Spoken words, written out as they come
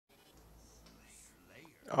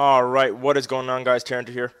Alright, what is going on, guys? Tarrant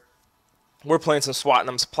here. We're playing some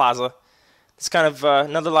Swatnums Plaza. It's kind of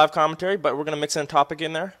another live commentary, but we're going to mix in a topic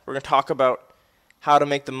in there. We're going to talk about how to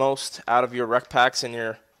make the most out of your REQ packs and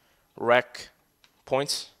your REQ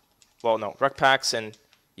points. Well, no, REQ packs, and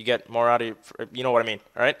you get more out of your, you know what I mean,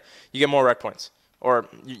 alright? You get more REQ points. Or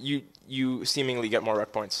you seemingly get more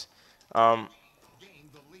REQ points.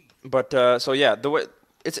 So yeah, the way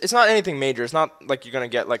it's not anything major. It's not like you're gonna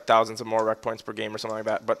get like thousands of more REQ points per game or something like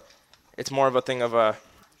that. But it's more of a thing of a,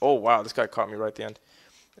 oh wow, this guy caught me right at the end.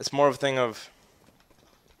 It's more of a thing of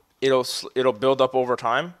it'll build up over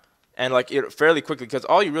time and like it fairly quickly, because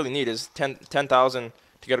all you really need is 10,000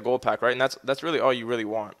 to get a gold pack, right? And that's really all you really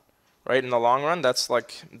want, right? In the long run, that's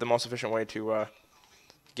like the most efficient way to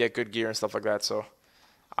get good gear and stuff like that. So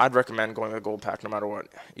I'd recommend going with a gold pack no matter what,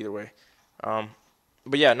 either way.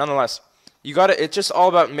 But yeah, nonetheless, it's just all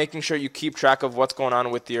about making sure you keep track of what's going on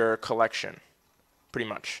with your collection, pretty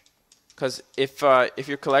much. Because if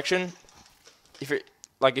your collection, if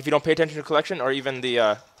you don't pay attention to your collection, or even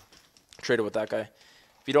the traded with that guy,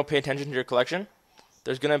 if you don't pay attention to your collection,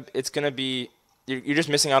 you're just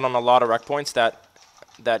missing out on a lot of REQ points that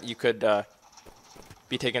you could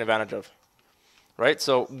be taken advantage of, right?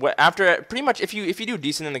 So after pretty much, if you do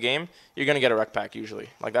decent in the game, you're gonna get a REQ pack usually.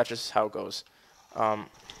 Like that's just how it goes.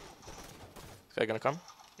 This guy gonna come?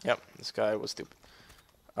 Yep, this guy was stupid.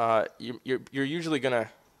 You're usually gonna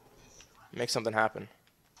make something happen.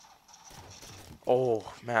 Oh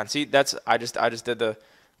man, see I just did the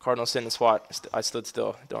cardinal sin and SWAT. I stood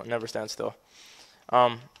still. Don't never stand still.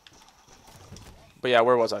 But yeah,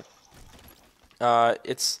 where was I? Wow,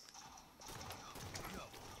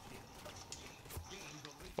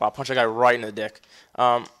 punch that guy right in the dick.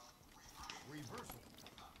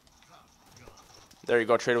 There you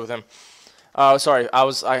go, traded with him. Sorry,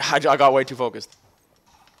 I got way too focused.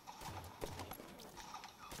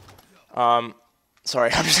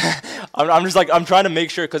 Sorry, I'm trying to make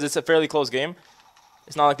sure, because it's a fairly close game.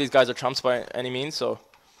 It's not like these guys are chumps by any means, so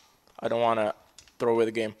I don't want to throw away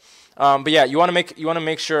the game. But yeah, you want to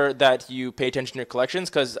make sure that you pay attention to your collections,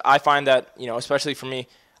 because I find that, especially for me,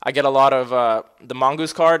 I get a lot of the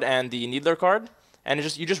Mongoose card and the Needler card, and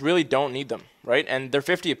you just really don't need them, right? And they're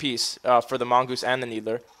 50 apiece for the Mongoose and the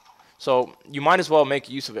Needler. So you might as well make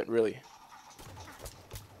use of it, really.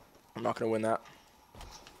 I'm not going to win that.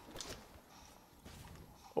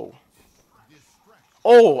 Oh.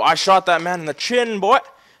 Oh, I shot that man in the chin, boy.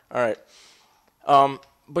 All right.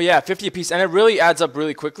 But yeah, 50 apiece. And it really adds up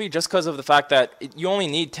really quickly, just because of the fact that you only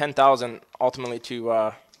need 10,000 ultimately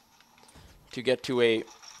to get to a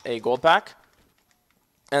gold pack.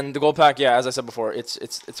 And the gold pack, yeah, as I said before, it's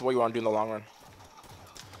what you want to do in the long run.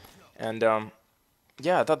 And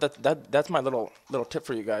yeah, I thought that's my little tip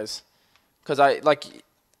for you guys, because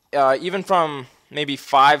even from maybe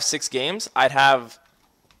 5-6 games, I'd have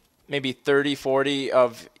maybe 30-40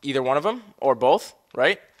 of either one of them or both,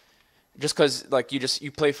 right? Just because like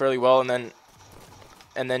you play fairly well, and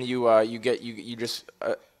then you just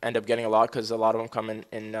end up getting a lot, because a lot of them come in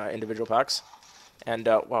individual packs. And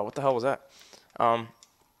wow, what the hell was that?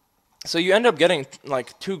 So you end up getting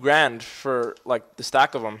like $2,000 for like the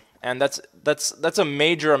stack of them. And that's a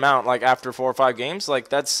major amount. Like after 4 or 5 games,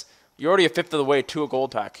 like you're already a fifth of the way to a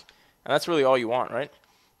gold pack, and that's really all you want, right?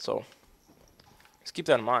 So just keep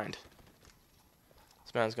that in mind.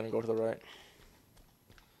 This man's gonna go to the right.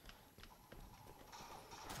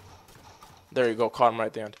 There you go, caught him right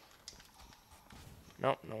at the end.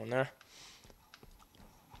 Nope, no one there.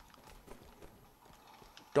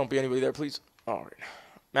 Don't be anybody there, please. All right,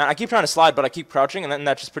 man. I keep trying to slide, but I keep crouching, and then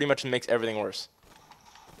that just pretty much makes everything worse.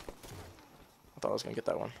 I thought I was going to get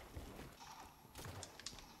that one.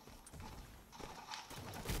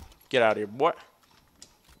 Get out of here, boy.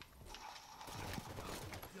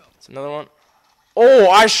 It's another one.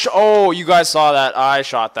 Oh, oh, you guys saw that. I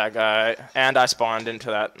shot that guy, and I spawned into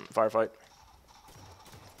that firefight.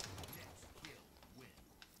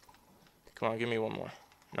 Come on, give me one more.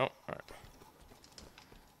 Nope. All right.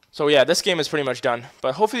 So yeah, this game is pretty much done.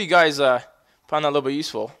 But hopefully you guys found that a little bit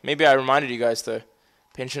useful. Maybe I reminded you guys to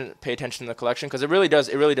pay attention to the collection, because it really does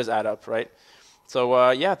add up, right?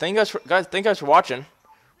 So yeah, thank you guys for watching.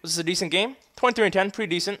 This is a decent game. 23-10, pretty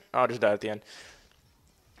decent. Oh, I just died at the end.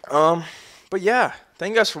 But yeah,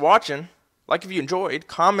 thank you guys for watching. Like if you enjoyed.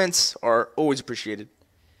 Comments are always appreciated.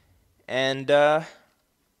 And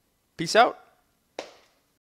peace out.